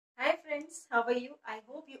friends, how are you? I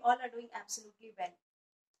hope you all are doing absolutely well.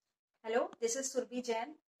 Hello, this is Surbhi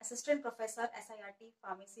Jain, Assistant Professor SIRT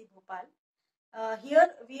Pharmacy Bhopal. Here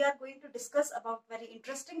we are going to discuss about very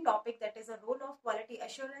interesting topic, that is a role of quality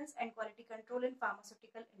assurance and quality control in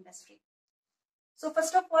pharmaceutical industry. So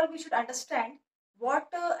first of all, we should understand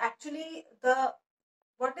what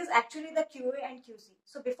what is actually the QA and QC.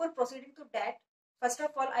 So before proceeding to that, first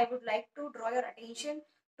of all, I would like to draw your attention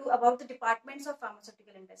to about the departments of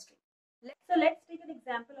pharmaceutical industry. So let's take an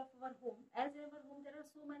example of our home. As in our home, there are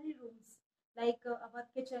so many rooms, like our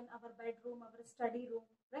kitchen, our bedroom, our study room,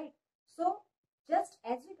 right? So just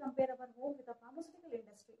as we compare our home with the pharmaceutical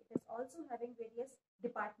industry, it is also having various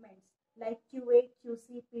departments like QA,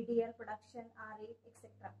 QC, PDL, production, RA,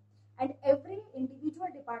 etc. And every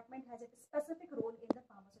individual department has a specific role in the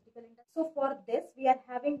pharmaceutical industry. So for this, we are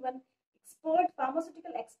having one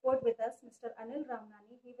pharmaceutical expert with us, Mr.Anil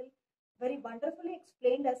Ramnani. He will very wonderfully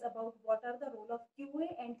explained us about what are the role of QA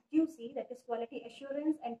and QC, that is quality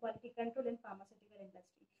assurance and quality control in pharmaceutical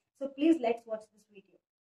industry. So please let's watch this video.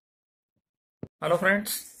 Hello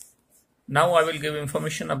friends, now I will give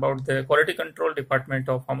information about the quality control department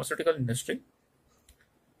of pharmaceutical industry.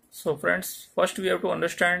 So friends, first we have to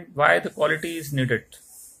understand why the quality is needed.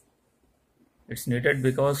 It's needed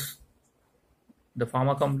because the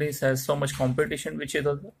pharma companies has so much competition with each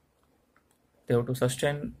other.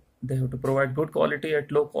 They have to provide good quality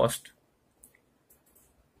at low cost.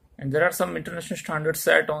 And there are some international standards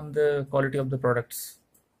set on the quality of the products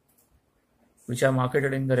which are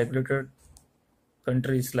marketed in the regulated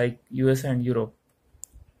countries like US and Europe.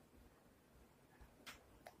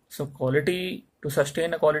 So to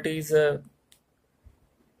sustain a quality is a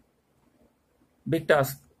big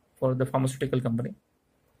task for the pharmaceutical company.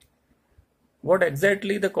 What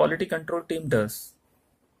exactly the quality control team does?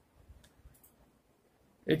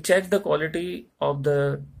 It checks the quality of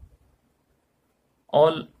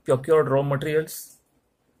all procured raw materials,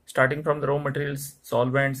 starting from the raw materials,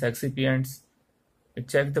 solvents, excipients. It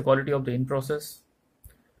checks the quality of the in-process.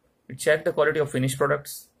 It checks the quality of finished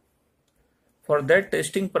products. For that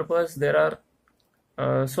testing purpose, there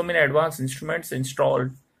are so many advanced instruments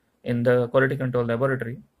installed in the quality control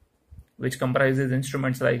laboratory, which comprises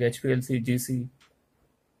instruments like HPLC, GC,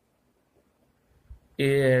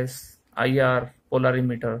 AAS, IR,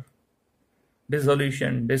 polarimeter,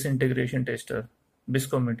 dissolution, disintegration tester,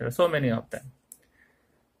 viscometer, so many of them.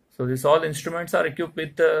 So these all instruments are equipped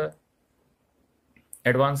with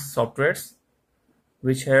advanced softwares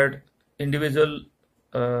which had individual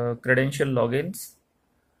credential logins,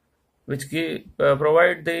 which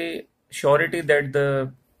provide the surety that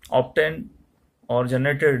the obtained or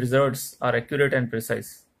generated results are accurate and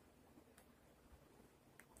precise.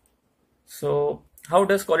 So how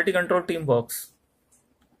does quality control team works?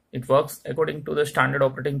 It works according to the standard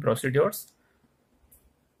operating procedures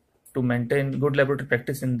to maintain good laboratory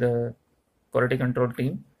practice in the quality control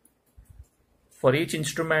team. For each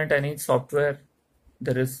instrument and each software,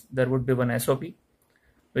 there would be one SOP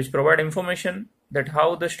which provide information that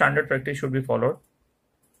how the standard practice should be followed.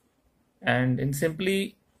 And in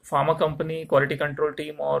simply, pharma company, quality control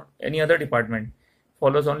team, or any other department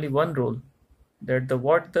follows only one rule, that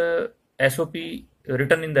what the SOP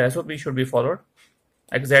written in the SOP should be followed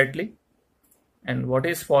exactly, and what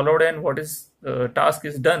is followed and what is task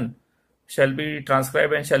is done shall be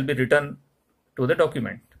transcribed and shall be written to the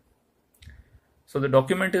document. So the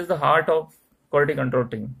document is the heart of quality control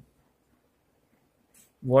team.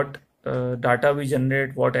 What data we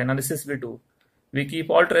generate, what analysis we do, we keep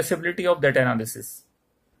all traceability of that analysis.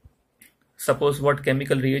 Suppose what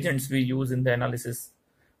chemical reagents we use in the analysis,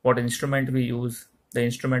 what instrument we use, the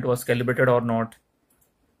instrument was calibrated or not,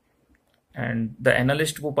 and the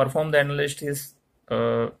analyst who performed the analysis is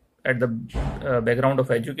at the background of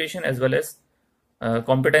education as well as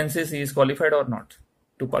competencies, he is qualified or not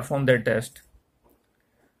to perform that test.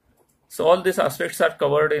 So all these aspects are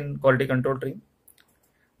covered in quality control team.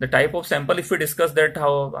 The type of sample, if we discuss that,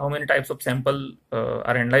 how many types of sample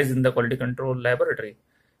are analyzed in the quality control laboratory,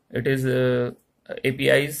 it is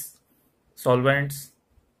APIs, solvents,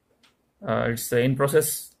 it's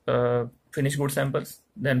in-process finished good samples,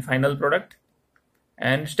 then final product,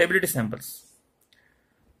 and stability samples.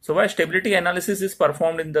 So why stability analysis is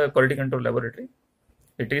performed in the quality control laboratory?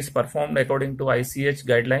 It is performed according to ICH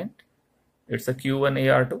guideline. It's a Q1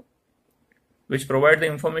 AR2, which provide the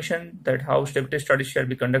information that how stability studies shall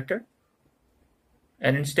be conducted.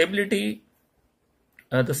 And in stability,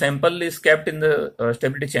 the sample is kept in the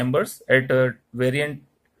stability chambers at variant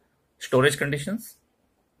storage conditions.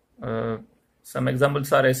 Some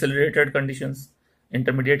examples are accelerated conditions,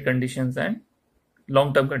 intermediate conditions, and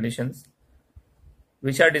long-term conditions.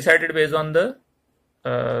 which are decided based on the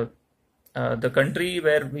country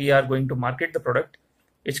where we are going to market the product,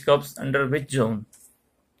 which comes under which zone.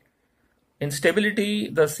 In stability,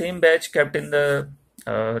 the same batch kept in the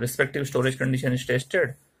respective storage condition is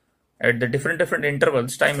tested at the different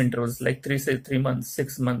intervals, time intervals, like 3 months,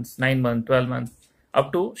 6 months, 9 months, 12 months,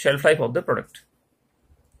 up to shelf life of the product.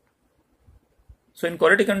 So in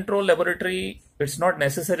quality control laboratory, it's not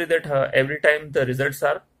necessary that every time the results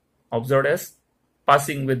are observed as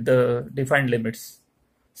passing with the defined limits.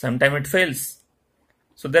 Sometimes it fails.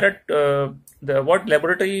 So there are what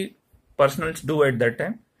laboratory personnel do at that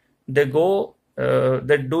time. They go,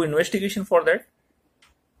 they do investigation for that,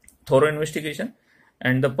 thorough investigation,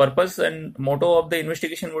 and the purpose and motto of the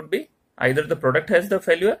investigation would be either the product has the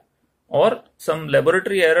failure or some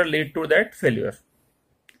laboratory error lead to that failure.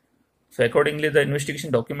 So accordingly, the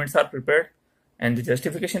investigation documents are prepared, and the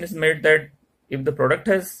justification is made that if the product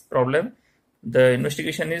has problem, the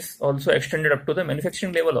investigation is also extended up to the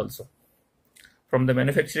manufacturing level also. From the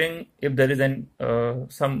manufacturing, if there is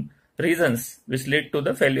some reasons which lead to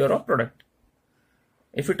the failure of product.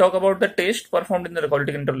 If we talk about the test performed in the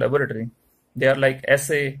quality control laboratory, they are like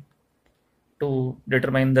assay to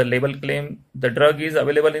determine the label claim, the drug is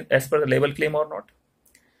available as per the label claim or not.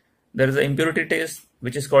 There is an impurity test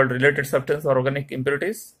which is called related substance or organic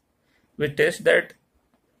impurities, which test that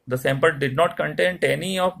the sample did not contain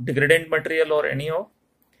any of degradant material or any of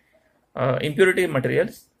impurity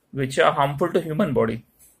materials which are harmful to human body.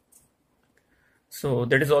 So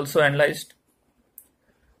that is also analyzed.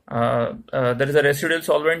 There is a residual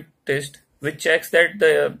solvent test which checks that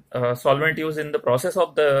the solvent used in the process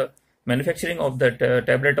of the manufacturing of that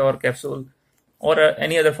tablet or capsule or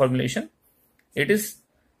any other formulation, it is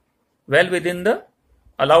well within the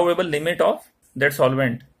allowable limit of that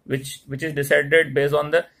solvent, which is decided based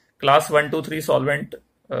on the class 1, 2, 3 solvent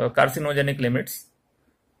carcinogenic limits.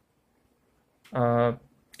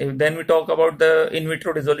 Then we talk about the in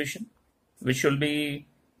vitro dissolution, which should be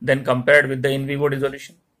then compared with the in vivo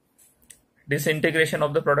dissolution, disintegration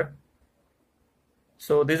of the product.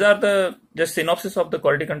 So these are the just synopsis of the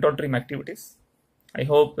quality control team activities. I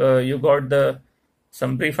hope you got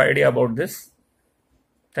some brief idea about this.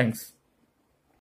 Thanks.